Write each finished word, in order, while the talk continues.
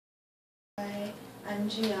I'm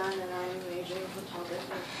Jian and I'm majoring in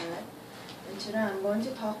photography and CAD. And today I'm going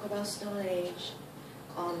to talk about Stone Age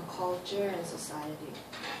culture and society.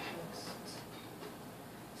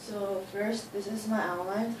 So first, this is my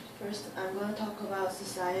outline. First, I'm going to talk about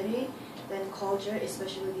society, then culture,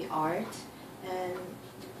 especially the art. And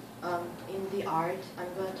in the art,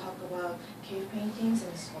 I'm going to talk about cave paintings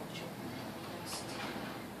and sculpture. Next.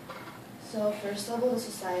 So first of all, the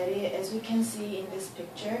society, as we can see in this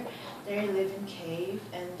picture, they live in cave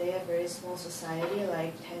and they have very small society,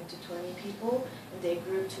 like 10 to 20 people, and they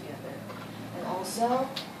group together. And also,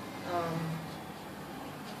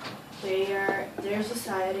 their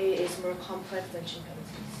society is more complex than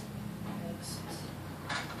chimpanzees. Next.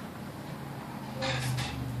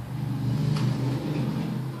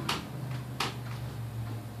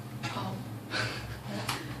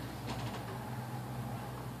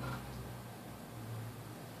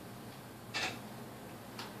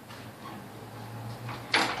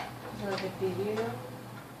 The video.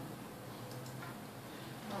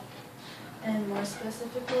 And more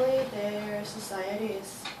specifically, their society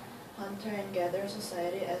is hunter and gatherer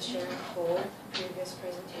society, as Sharon told in the previous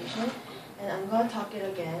presentation. And I'm going to talk it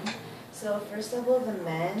again. So first of all, the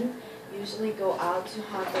men usually go out to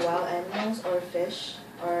hunt the wild animals or fish,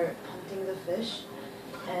 or hunting the fish.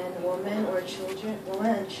 And women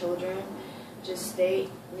and children just stay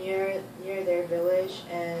near their village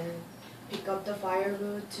and pick up the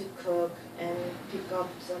firewood to cook and pick up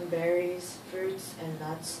some berries, fruits, and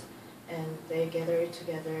nuts, and they gather it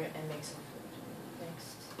together and make some food.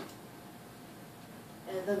 Next.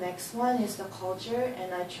 And the next one is the culture,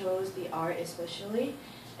 and I chose the art especially.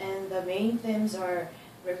 And the main themes are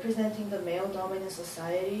representing the male-dominant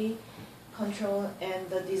society, control, and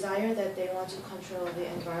the desire that they want to control the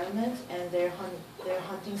environment, and their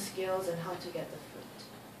hunting skills and how to get the fruit.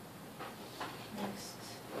 Next.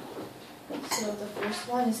 So the first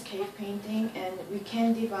one is cave painting, and we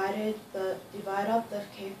can divide up the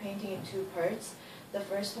cave painting in two parts. The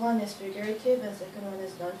first one is figurative, and the second one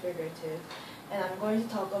is non-figurative. And I'm going to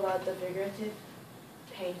talk about the figurative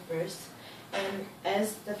paint first. And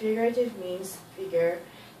as the figurative means figure,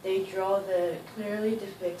 they draw the clearly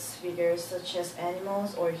depicts figures such as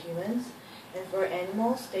animals or humans. And for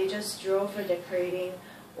animals, they just draw for decorating,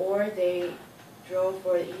 or they draw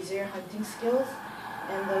for easier hunting skills.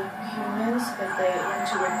 And the humans, that they want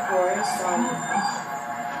to record some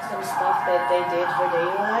stuff that they did for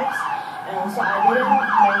daily lives. And also, I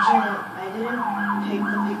didn't take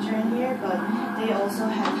the picture in here, but they also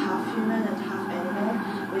have half human and half animal,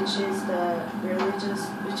 which is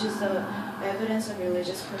the evidence of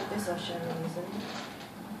religious practice of shamanism.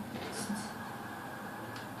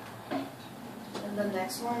 And the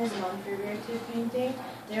next one is non-figurative painting.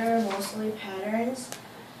 There are mostly patterns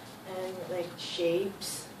and like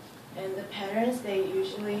shapes, and the patterns they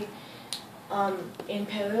usually in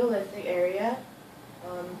Paleolithic area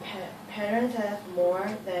patterns have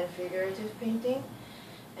more than figurative painting,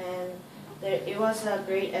 and it was a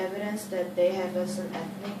great evidence that they have some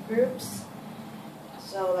ethnic groups.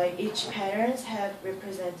 So like each patterns have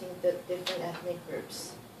representing the different ethnic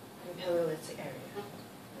groups in Paleolithic area.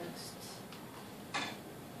 Next.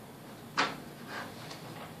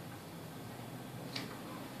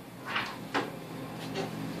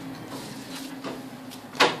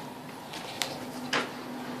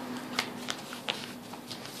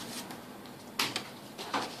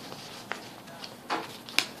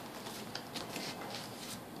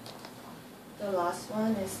 The last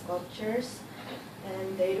one is sculptures,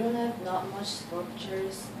 and they don't have not much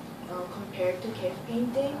sculptures compared to cave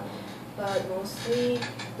painting, but mostly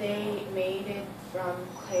they made it from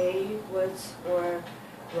clay, woods, or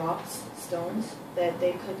rocks, stones that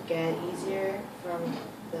they could get easier from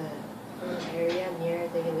the area near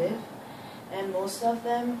they live. And most of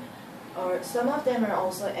them, or some of them are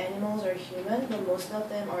also animals or human, but most of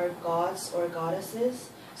them are gods or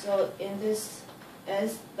goddesses. So in this,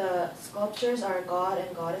 as the sculptures are god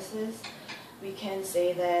and goddesses, we can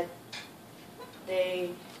say that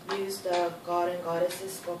they use the god and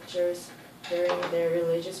goddesses sculptures during their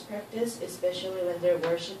religious practice, especially when they're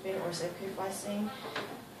worshipping or sacrificing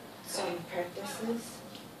some practices.